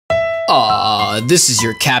This is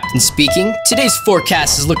your captain speaking. Today's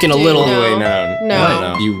forecast is looking a little... Wait,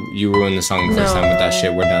 no. You ruined the song the first time with that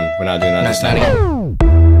shit. We're done. We're not doing that this time.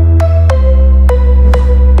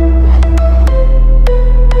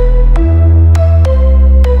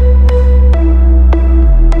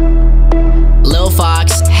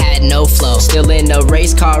 No flow, still in a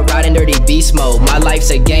race car riding dirty beast mode. My life's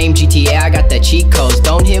a game, GTA, I got the cheat codes.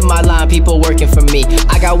 Don't hit my line, people working for me.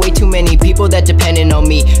 I got way too many people that depending on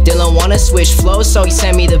me. Dylan wanna switch flows, so he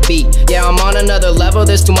sent me the beat. Yeah, I'm on another level,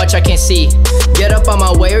 there's too much I can't see. Get up on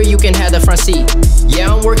my way or you can have the front seat.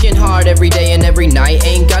 Yeah, I'm working hard every day and every night.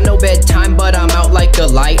 Ain't got no bedtime, but I'm out like a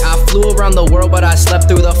light. I flew around the world, but I slept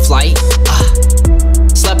through the flight.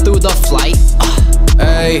 Slept through the flight.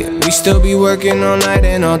 Hey, we still be working all night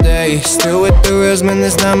and all day. Still with the reals, man,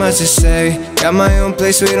 there's not much to say. Got my own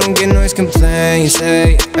place, we don't get noise complaints.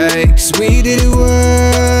 Hey, hey, cause we did it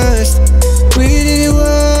worst. We did it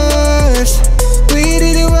worst. We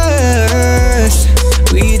did it worst.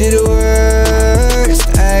 We did it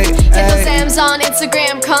worst. Hey, hey. Sam's on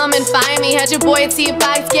Instagram, come and find me. Had your boy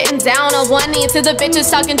T-Box getting down on one knee to the bitches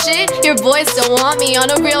talking shit. Your boys still want me on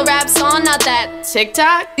a real rap song, not that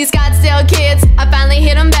TikTok. These Scottsdale kids, I finally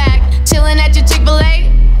hit them back. Chillin' at your Chick-fil-A,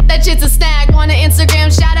 that shit's a snack. Want an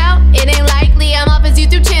Instagram shout out? It ain't likely. I'm off his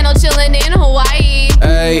YouTube channel, chillin' in Hawaii.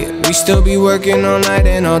 Hey, we still be working all night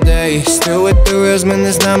and all day. Still with the reals, man,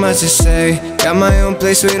 there's not much to say. Got my own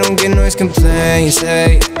place, we don't get noise complaints.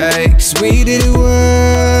 Hey, hey, cause we did it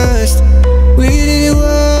worst. We did it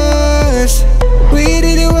worst. We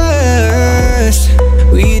did it worst.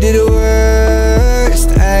 We did it worst.